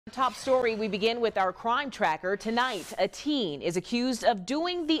Top story, we begin with our crime tracker. Tonight, a teen is accused of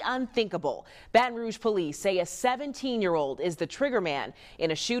doing the unthinkable. Baton Rouge Police say a 17-year-old is the trigger man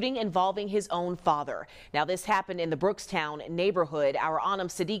in a shooting involving his own father. Now, this happened in the Brookstown neighborhood. Our Anam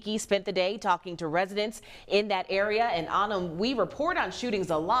Siddiqui spent the day talking to residents in that area. And Anam, we report on shootings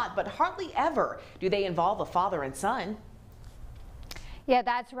a lot, but hardly ever do they involve a father and son. Yeah,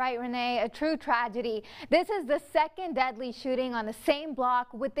 that's right, Renee. A true tragedy. This is the second deadly shooting on the same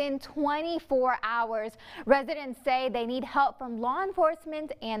block within 24 hours. Residents say they need help from law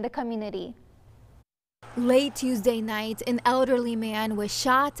enforcement and the community. Late Tuesday night, an elderly man was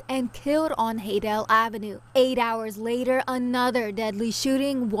shot and killed on Haydale Avenue. 8 hours later, another deadly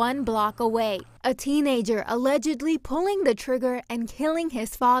shooting 1 block away. A teenager allegedly pulling the trigger and killing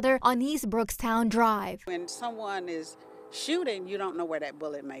his father on East Brookstown Drive. When someone is shooting, you don't know where that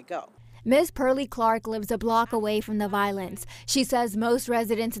bullet may go. Ms. Pearlie Clark lives a block away from the violence. She says most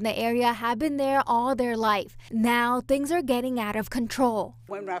residents in the area have been there all their life. Now things are getting out of control.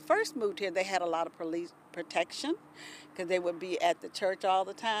 When I first moved here, they had a lot of police protection because they would be at the church all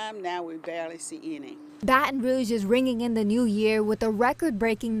the time. Now we barely see any. Baton Rouge is ringing in the new year with a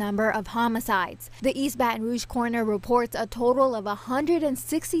record-breaking number of homicides. The East Baton Rouge coroner reports a total of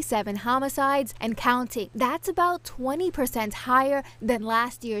 167 homicides and counting. That's about 20% higher than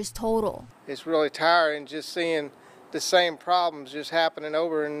last year's total. It's really tiring just seeing the same problems just happening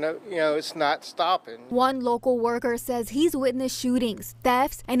over and, it's not stopping. One local worker says he's witnessed shootings,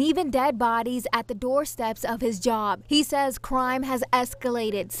 thefts, and even dead bodies at the doorsteps of his job. He says crime has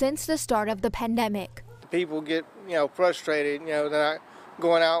escalated since the start of the pandemic. People get, frustrated, they're not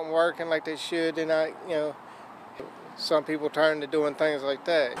going out and working like they should. They're not, some people turn to doing things like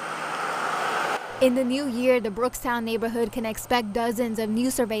that. In the new year, the Brookstown neighborhood can expect dozens of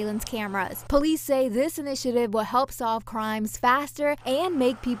new surveillance cameras. Police say this initiative will help solve crimes faster and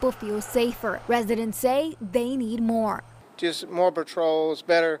make people feel safer. Residents say they need more. Just more patrols,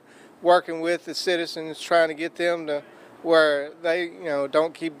 better working with the citizens, trying to get them to where they,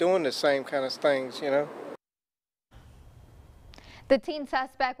 don't keep doing the same kind of things, The teen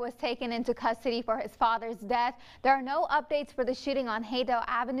suspect was taken into custody for his father's death. There are no updates for the shooting on Haydale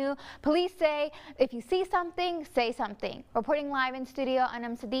Avenue. Police say if you see something, say something. Reporting live in studio,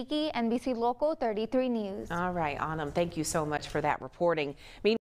 Anam Siddiqui, NBC Local 33 News. All right, Anam, thank you so much for that reporting.